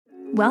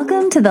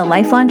Welcome to the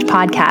Life Launch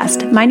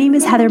Podcast. My name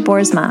is Heather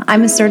Boersma.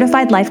 I'm a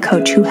certified life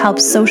coach who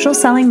helps social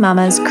selling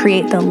mamas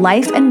create the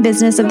life and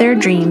business of their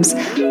dreams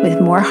with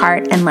more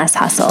heart and less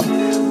hustle.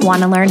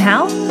 Want to learn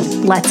how?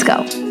 Let's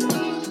go.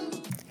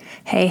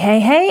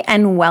 Hey,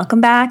 and welcome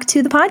back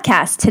to the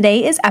podcast.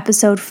 Today is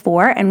episode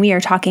 4, and we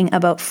are talking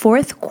about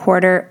fourth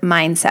quarter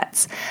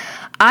mindsets.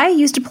 I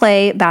used to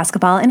play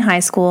basketball in high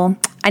school.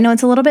 I know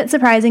it's a little bit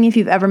surprising if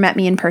you've ever met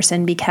me in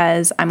person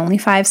because I'm only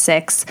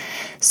 5'6",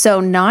 so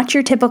not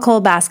your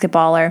typical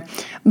basketballer,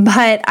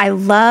 but I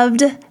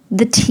loved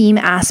the team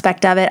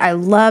aspect of it. I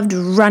loved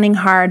running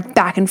hard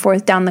back and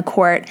forth down the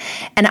court,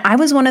 and I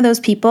was one of those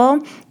people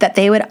that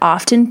they would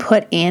often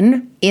put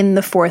in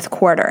the fourth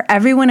quarter.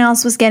 Everyone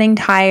else was getting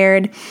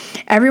tired.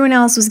 Everyone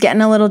else was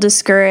getting a little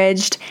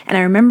discouraged. And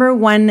I remember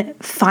one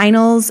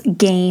finals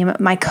game,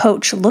 my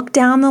coach looked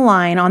down the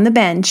line on the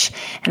bench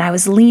and I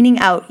was leaning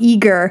out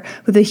eager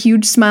with a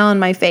huge smile on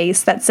my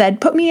face that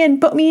said, put me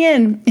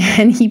in.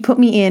 And he put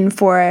me in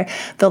for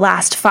the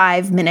last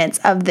 5 minutes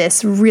of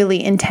this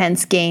really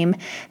intense game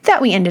that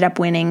we ended up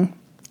winning.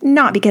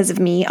 Not because of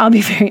me, I'll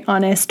be very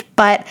honest,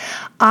 but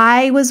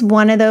I was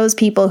one of those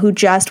people who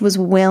just was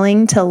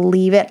willing to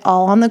leave it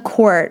all on the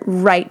court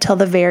right till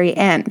the very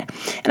end.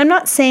 And I'm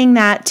not saying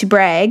that to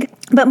brag,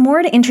 but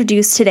more to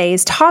introduce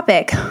today's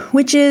topic,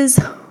 which is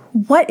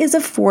what is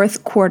a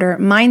fourth quarter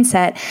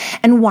mindset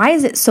and why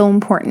is it so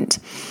important?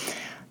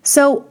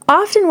 So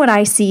often what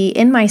I see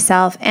in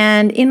myself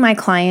and in my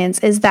clients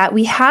is that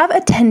we have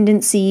a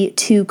tendency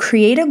to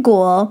create a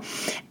goal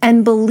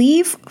and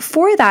believe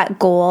for that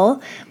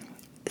goal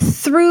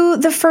through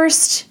the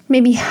first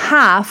maybe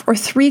half or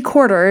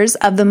 3/4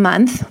 of the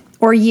month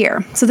or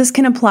year. So this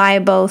can apply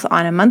both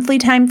on a monthly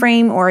time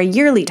frame or a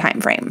yearly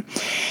time frame.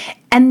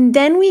 And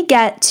then we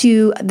get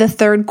to the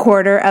third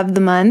quarter of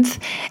the month,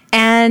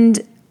 and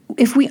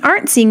if we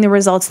aren't seeing the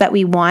results that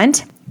we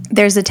want,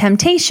 there's a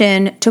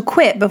temptation to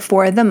quit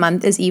before the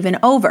month is even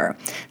over.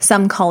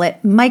 Some call it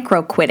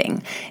micro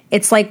quitting.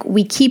 It's like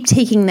we keep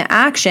taking the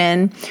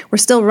action, we're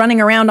still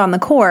running around on the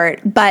court,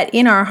 but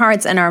in our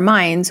hearts and our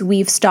minds,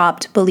 we've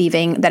stopped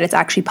believing that it's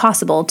actually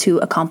possible to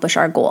accomplish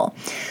our goal.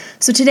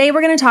 So today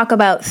we're going to talk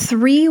about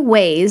 3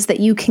 ways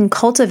that you can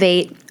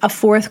cultivate a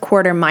fourth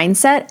quarter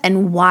mindset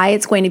and why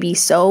it's going to be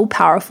so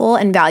powerful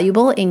and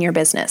valuable in your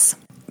business.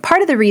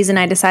 Part of the reason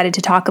I decided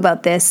to talk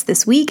about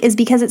this week is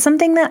because it's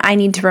something that I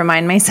need to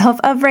remind myself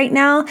of right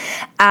now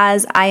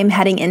as I am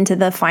heading into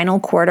the final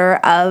quarter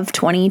of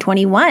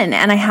 2021.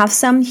 And I have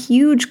some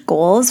huge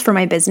goals for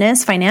my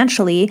business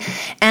financially,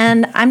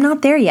 and I'm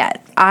not there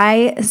yet.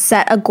 I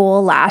set a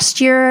goal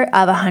last year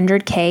of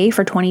 $100K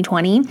for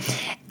 2020.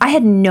 I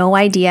had no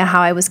idea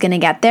how I was going to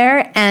get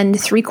there, and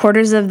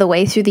 3/4 of the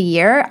way through the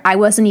year, I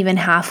wasn't even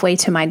halfway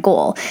to my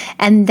goal.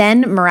 And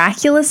then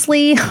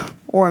miraculously,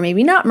 or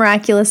maybe not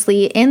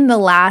miraculously, in the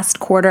last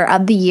quarter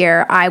of the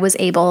year, I was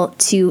able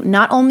to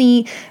not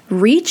only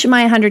reach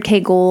my 100K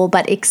goal,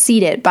 but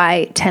exceed it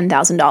by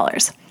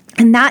 $10,000.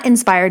 And that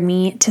inspired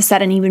me to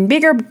set an even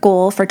bigger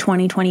goal for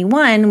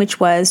 2021,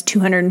 which was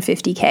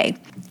 250K.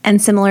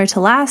 And similar to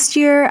last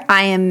year,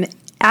 I am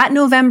at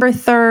November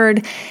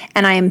 3rd,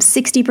 and I am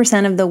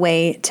 60% of the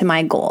way to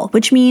my goal,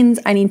 which means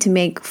I need to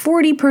make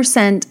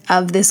 40%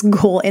 of this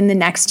goal in the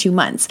next 2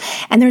 months.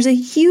 And there's a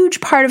huge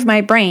part of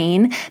my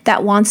brain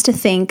that wants to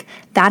think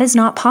that is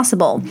not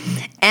possible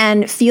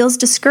and feels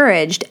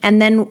discouraged. And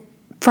then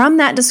from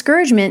that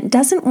discouragement,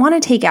 doesn't want to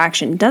take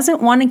action,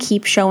 doesn't want to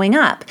keep showing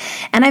up.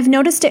 And I've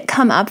noticed it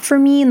come up for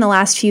me in the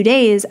last few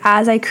days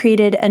as I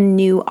created a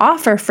new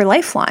offer for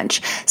Life Launch.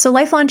 So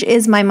Life Launch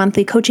is my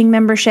monthly coaching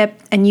membership,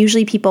 and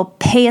usually people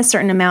pay a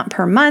certain amount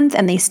per month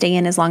and they stay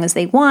in as long as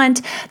they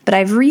want. But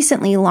I've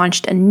recently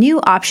launched a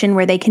new option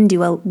where they can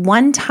do a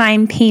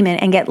one-time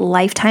payment and get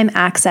lifetime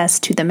access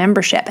to the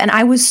membership. And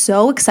I was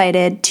so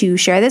excited to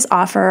share this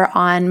offer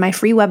on my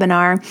free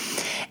webinar.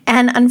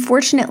 And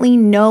unfortunately,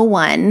 no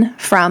one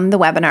from the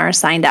webinar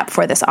signed up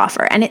for this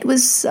offer. And it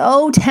was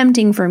so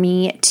tempting for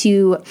me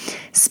to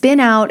spin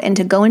out and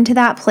to go into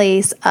that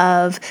place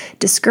of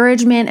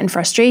discouragement and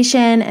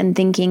frustration and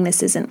thinking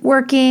this isn't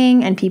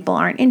working and people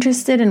aren't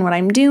interested in what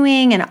I'm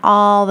doing and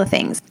all the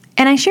things.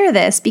 And I share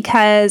this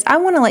because I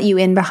want to let you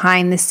in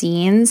behind the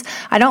scenes.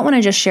 I don't want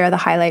to just share the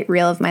highlight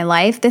reel of my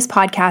life. This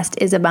podcast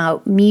is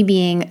about me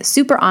being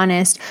super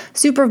honest,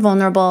 super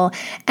vulnerable,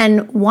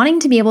 and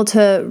wanting to be able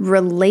to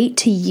relate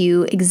to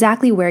you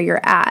exactly where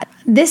you're at.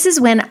 This is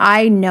when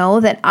I know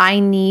that I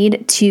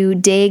need to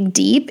dig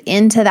deep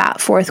into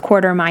that fourth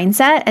quarter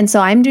mindset. And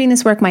so I'm doing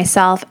this work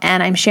myself,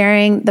 and I'm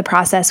sharing the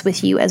process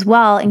with you as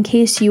well in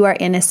case you are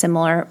in a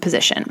similar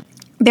position.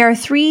 There are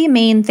 3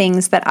 main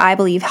things that I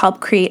believe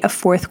help create a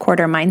fourth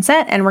quarter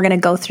mindset, and we're going to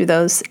go through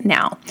those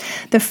now.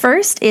 The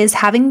first is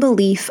having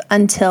belief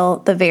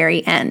until the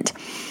very end.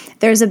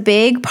 There's a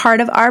big part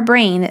of our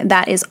brain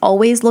that is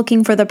always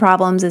looking for the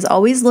problems, is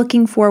always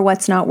looking for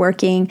what's not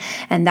working.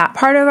 And that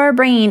part of our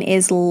brain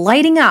is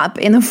lighting up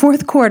in the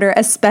fourth quarter,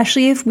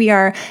 especially if we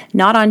are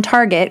not on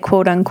target,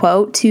 quote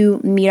unquote, to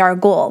meet our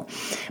goal.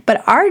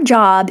 But our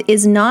job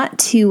is not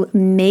to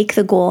make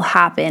the goal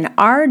happen.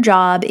 Our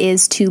job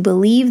is to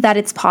believe that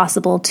it's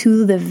possible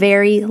to the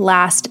very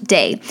last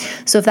day.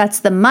 So if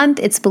that's the month,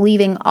 it's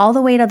believing all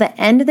the way to the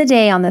end of the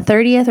day on the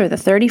 30th or the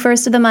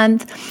 31st of the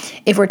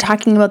month. If we're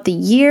talking about the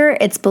year,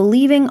 it's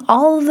believing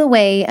all of the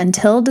way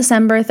until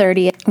December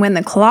 30th, when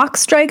the clock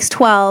strikes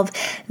 12,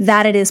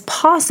 that it is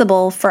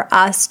possible for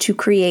us to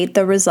create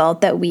the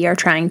result that we are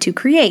trying to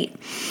create.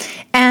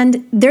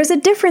 And there's a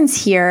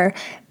difference here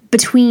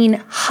between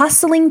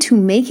hustling to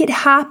make it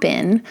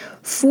happen,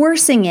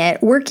 forcing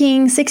it,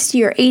 working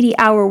 60 or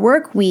 80-hour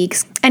work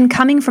weeks, and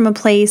coming from a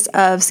place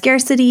of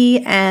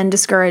scarcity and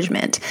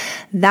discouragement.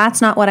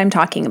 That's not what I'm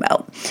talking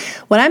about.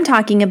 What I'm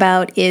talking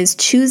about is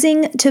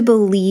choosing to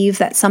believe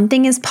that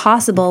something is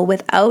possible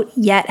without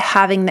yet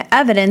having the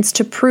evidence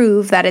to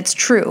prove that it's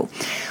true.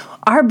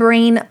 Our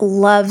brain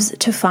loves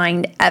to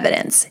find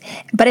evidence,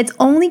 but it's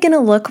only going to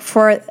look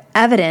for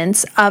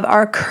evidence of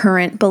our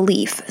current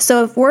belief.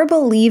 So if we're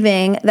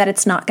believing that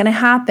it's not going to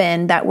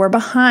happen, that we're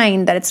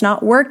behind, that it's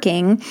not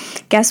working,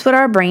 guess what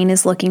our brain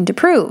is looking to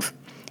prove?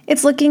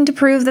 It's looking to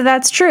prove that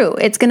that's true.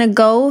 It's going to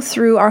go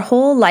through our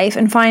whole life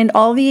and find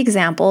all the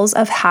examples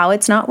of how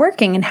it's not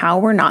working and how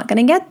we're not going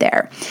to get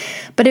there.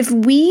 But if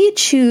we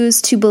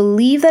choose to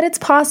believe that it's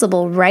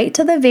possible right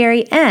to the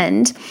very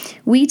end,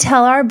 we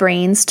tell our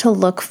brains to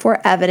look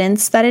for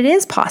evidence that it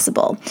is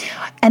possible.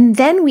 And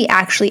then we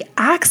actually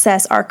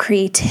access our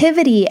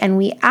creativity and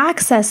we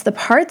access the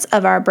parts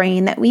of our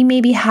brain that we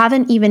maybe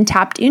haven't even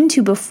tapped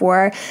into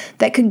before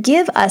that could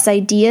give us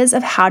ideas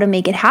of how to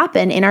make it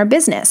happen in our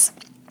business.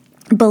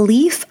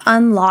 Belief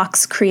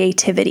unlocks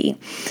creativity,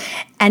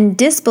 and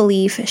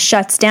disbelief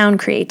shuts down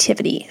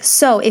creativity.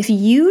 So if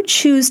you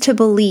choose to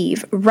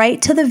believe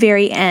right to the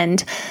very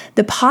end,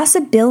 the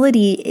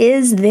possibility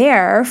is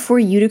there for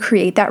you to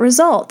create that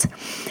result,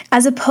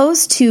 as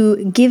opposed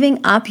to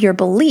giving up your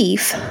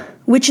belief,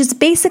 which is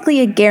basically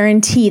a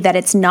guarantee that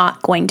it's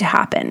not going to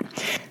happen.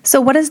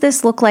 So what does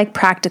this look like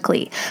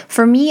practically?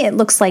 For me, it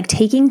looks like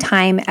taking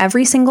time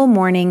every single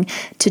morning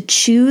to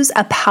choose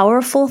a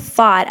powerful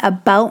thought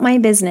about my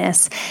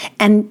business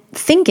and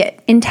think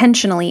it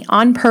intentionally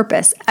on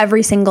purpose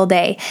every single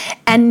day.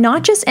 And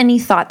not just any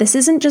thought. This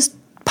isn't just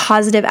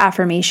positive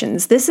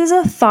affirmations. This is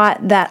a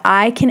thought that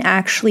I can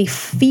actually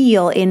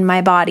feel in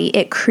my body.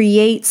 It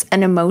creates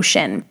an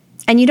emotion.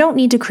 And you don't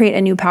need to create a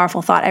new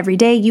powerful thought every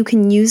day. You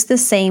can use the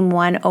same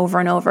one over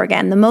and over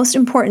again. The most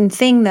important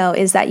thing, though,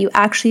 is that you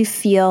actually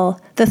feel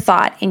the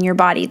thought in your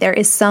body. There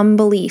is some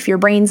belief. Your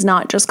brain's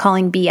not just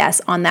calling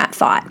BS on that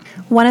thought.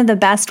 One of the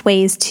best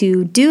ways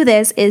to do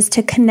this is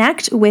to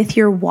connect with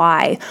your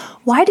why.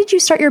 Why did you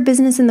start your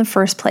business in the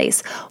first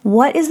place?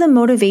 What is the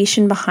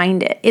motivation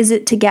behind it? Is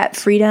it to get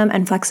freedom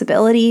and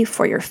flexibility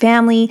for your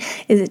family?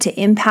 Is it to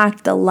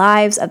impact the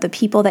lives of the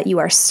people that you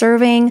are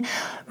serving?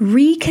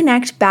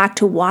 Reconnect back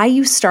to why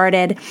you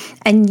started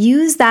and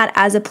use that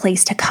as a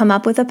place to come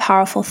up with a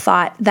powerful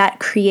thought that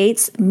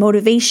creates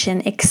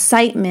motivation,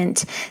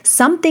 excitement,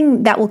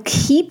 something that will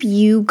keep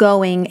you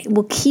going,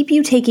 will keep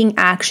you taking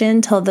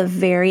action till the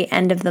very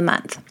end of the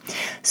month.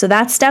 So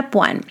that's step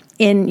one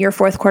in your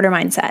fourth quarter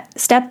mindset.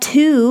 Step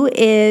two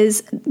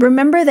is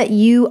remember that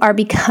you are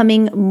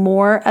becoming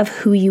more of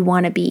who you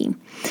want to be.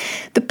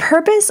 The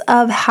purpose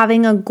of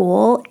having a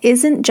goal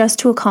isn't just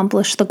to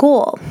accomplish the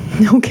goal,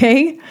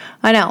 okay?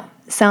 I know,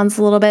 sounds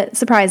a little bit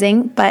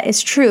surprising, but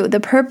it's true. The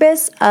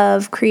purpose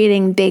of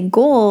creating big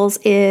goals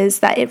is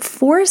that it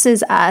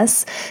forces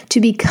us to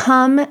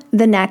become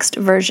the next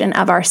version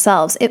of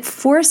ourselves. It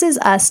forces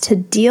us to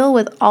deal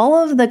with all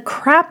of the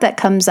crap that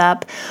comes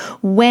up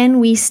when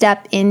we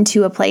step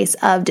into a place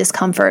of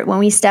discomfort, when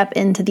we step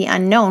into the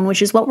unknown,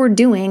 which is what we're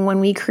doing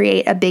when we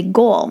create a big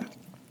goal.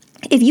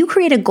 If you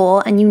create a goal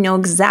and you know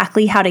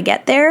exactly how to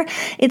get there,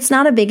 it's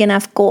not a big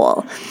enough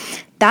goal.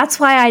 That's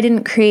why I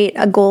didn't create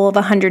a goal of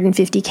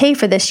 150K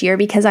for this year,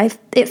 because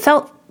it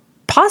felt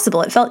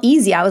possible. It felt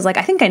easy. I was like,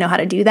 I think I know how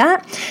to do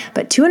that.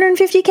 But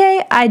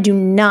 250K, I do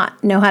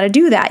not know how to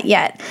do that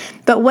yet.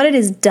 But what it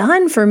has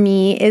done for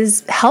me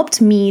is helped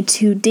me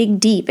to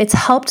dig deep. It's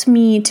helped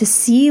me to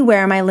see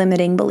where my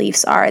limiting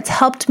beliefs are. It's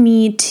helped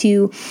me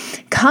to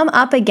come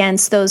up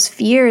against those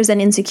fears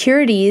and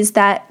insecurities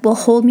that will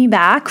hold me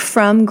back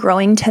from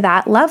growing to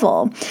that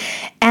level.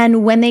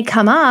 And when they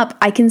come up,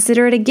 I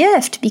consider it a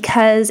gift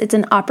because it's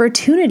an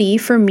opportunity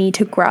for me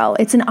to grow.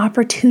 It's an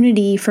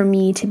opportunity for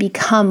me to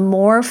become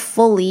more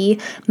fully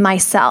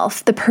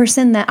myself, the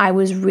person that I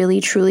was really,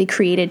 truly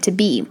created to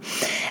be.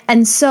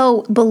 And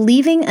so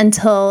believing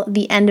until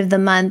the end of the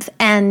month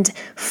and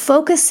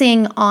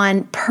focusing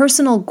on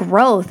personal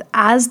growth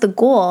as the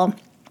goal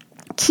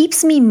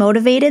keeps me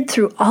motivated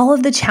through all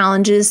of the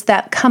challenges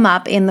that come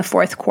up in the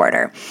fourth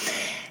quarter.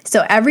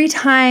 So every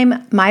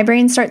time my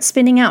brain starts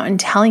spinning out and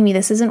telling me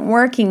this isn't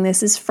working,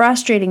 this is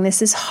frustrating,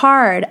 this is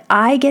hard,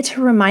 I get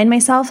to remind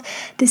myself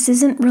this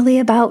isn't really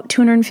about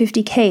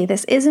 250K.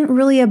 This isn't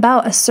really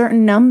about a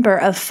certain number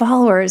of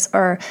followers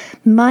or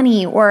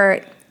money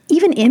or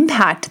even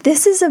impact.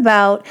 This is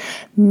about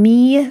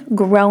me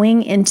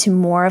growing into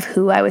more of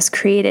who I was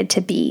created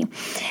to be.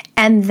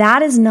 And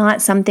that is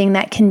not something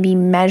that can be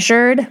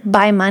measured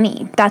by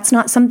money. That's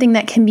not something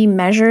that can be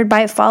measured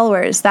by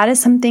followers. That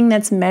is something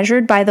that's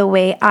measured by the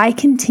way I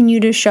continue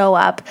to show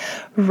up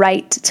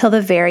right till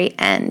the very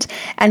end.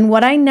 And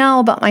what I know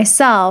about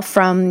myself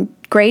from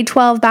grade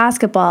 12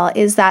 basketball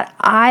is that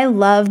I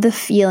love the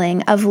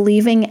feeling of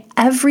leaving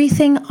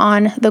everything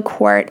on the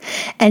court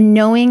and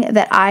knowing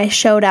that I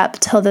showed up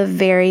till the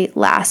very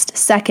last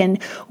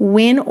second.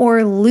 Win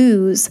or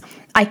lose,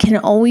 I can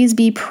always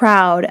be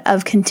proud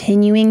of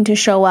continuing to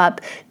show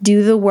up,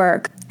 do the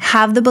work,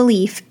 have the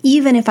belief,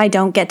 even if I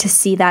don't get to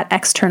see that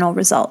external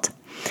result.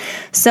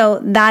 So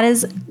that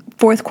is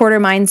fourth quarter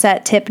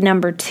mindset tip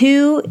number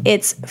 2.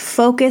 It's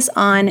focus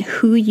on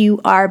who you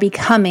are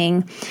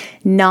becoming,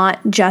 not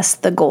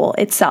just the goal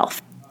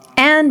itself.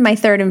 And my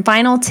third and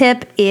final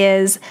tip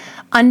is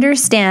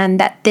understand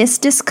that this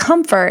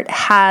discomfort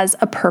has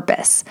a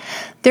purpose.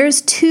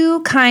 There's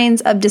 2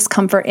 kinds of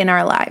discomfort in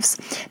our lives.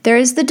 There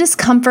is the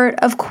discomfort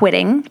of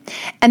quitting,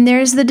 and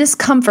there's the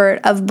discomfort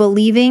of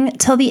believing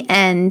till the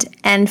end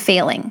and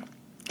failing.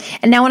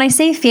 And now when I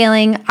say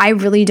failing, I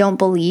really don't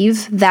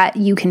believe that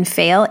you can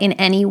fail in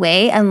any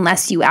way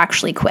unless you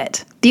actually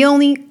quit. The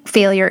only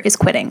failure is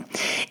quitting.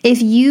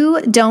 If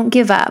you don't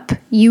give up,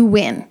 you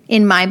win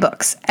in my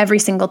books every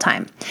single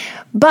time.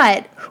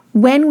 But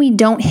when we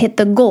don't hit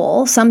the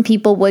goal, some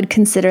people would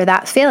consider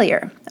that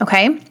failure,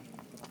 okay?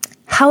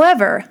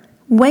 However,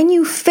 when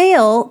you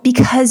fail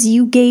because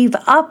you gave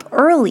up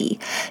early,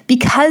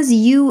 because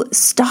you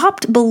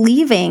stopped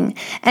believing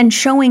and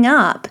showing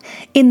up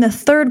in the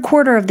third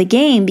quarter of the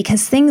game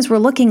because things were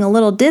looking a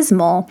little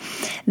dismal,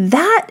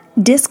 that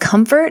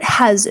discomfort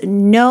has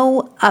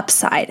no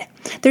upside.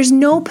 There's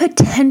no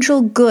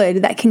potential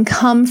good that can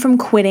come from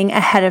quitting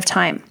ahead of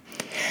time.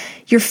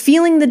 You're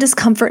feeling the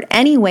discomfort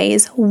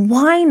anyways.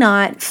 Why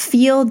not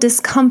feel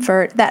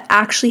discomfort that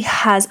actually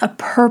has a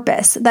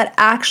purpose, that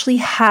actually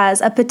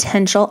has a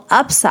potential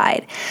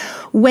upside?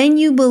 When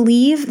you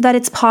believe that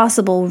it's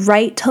possible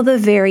right till the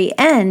very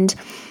end,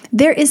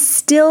 there is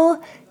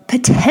still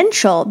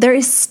potential. There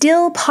is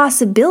still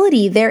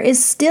possibility. There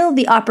is still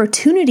the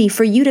opportunity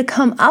for you to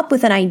come up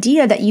with an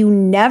idea that you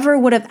never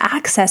would have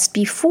accessed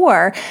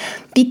before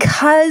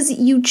because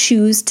you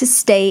choose to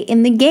stay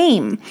in the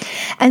game.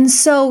 And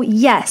so,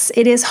 yes,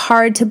 it is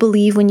hard to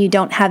believe when you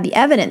don't have the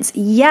evidence.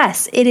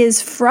 Yes, it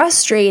is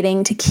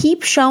frustrating to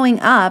keep showing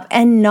up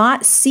and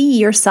not see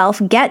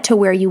yourself get to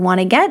where you want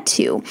to get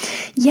to.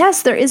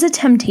 Yes, there is a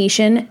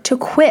temptation to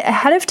quit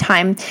ahead of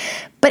time.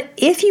 But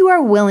if you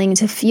are willing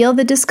to feel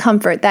the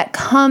discomfort that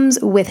comes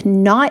with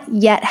not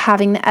yet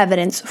having the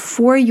evidence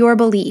for your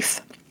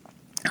belief,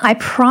 I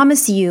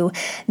promise you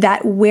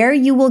that where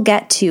you will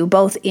get to,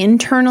 both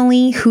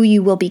internally, who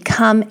you will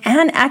become,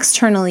 and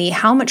externally,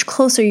 how much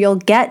closer you'll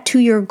get to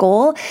your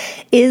goal,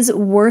 is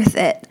worth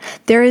it.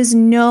 There is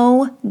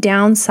no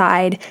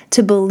downside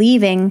to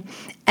believing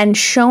and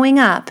showing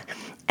up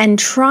and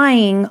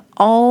trying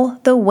all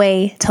the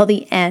way till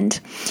the end.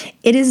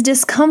 It is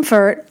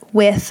discomfort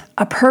with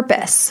a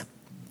purpose.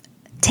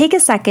 Take a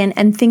second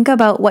and think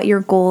about what your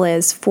goal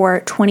is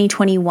for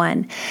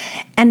 2021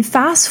 and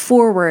fast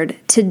forward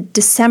to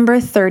December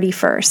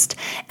 31st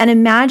and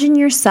imagine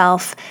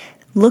yourself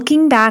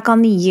looking back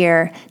on the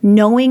year,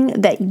 knowing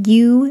that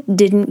you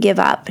didn't give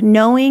up,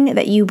 knowing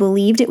that you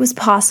believed it was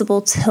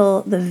possible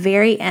till the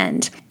very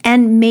end.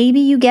 And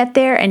maybe you get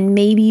there and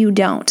maybe you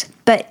don't.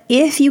 But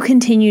if you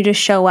continue to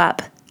show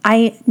up,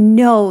 I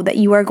know that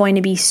you are going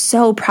to be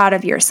so proud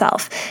of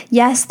yourself.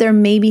 Yes, there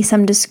may be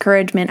some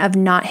discouragement of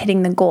not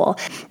hitting the goal.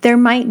 There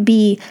might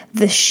be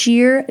the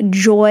sheer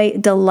joy,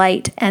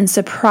 delight, and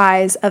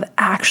surprise of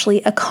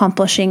actually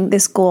accomplishing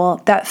this goal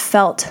that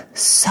felt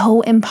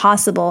so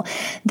impossible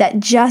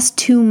that just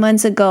 2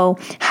 months ago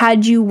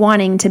had you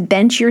wanting to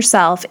bench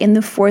yourself in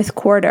the fourth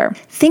quarter.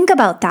 Think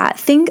about that.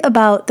 Think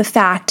about the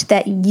fact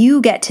that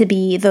you get to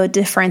be the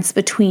difference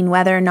between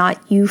whether or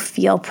not you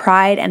feel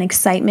pride and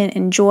excitement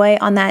and joy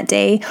on that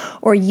day,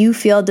 or you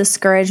feel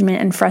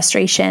discouragement and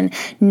frustration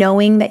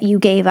knowing that you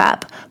gave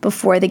up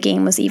before the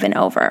game was even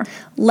over.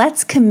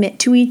 Let's commit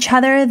to each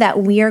other that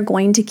we are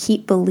going to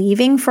keep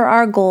believing for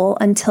our goal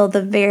until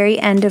the very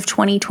end of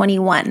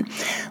 2021.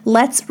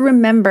 Let's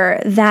remember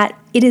that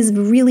it is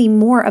really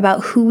more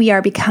about who we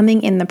are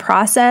becoming in the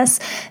process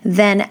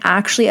than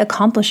actually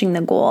accomplishing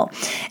the goal.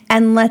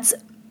 And let's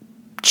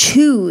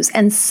choose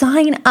and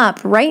sign up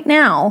right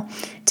now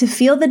to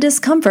feel the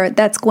discomfort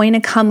that's going to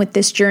come with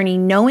this journey,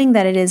 knowing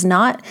that it is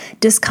not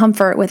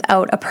discomfort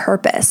without a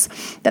purpose,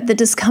 that the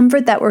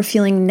discomfort that we're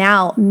feeling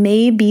now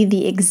may be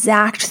the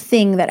exact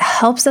thing that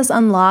helps us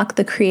unlock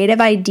the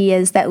creative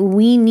ideas that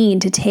we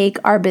need to take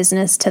our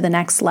business to the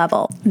next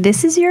level.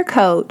 This is your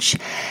coach,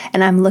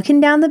 and I'm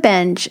looking down the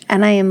bench,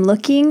 and I am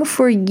looking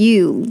for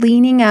you,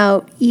 leaning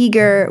out,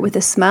 eager, with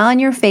a smile on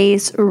your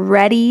face,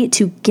 ready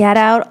to get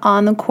out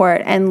on the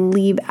court and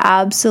leave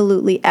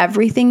absolutely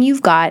everything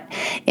you've got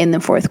in the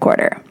fourth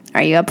quarter.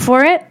 Are you up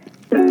for it?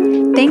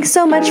 Thanks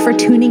so much for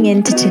tuning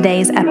in to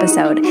today's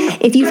episode.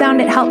 If you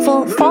found it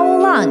helpful, follow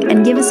along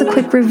and give us a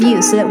quick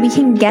review so that we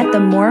can get the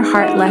More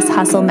Heart, Less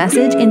Hustle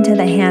message into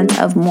the hands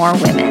of more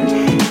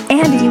women.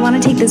 And if you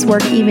want to take this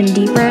work even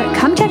deeper,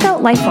 come check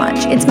out Life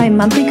Launch. It's my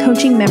monthly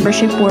coaching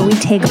membership where we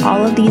take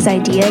all of these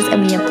ideas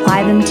and we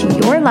apply them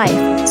to your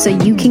life so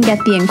you can get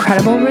the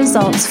incredible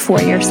results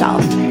for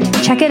yourself.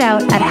 Check it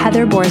out at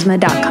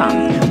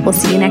heatherboersma.com. We'll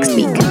see you next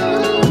week.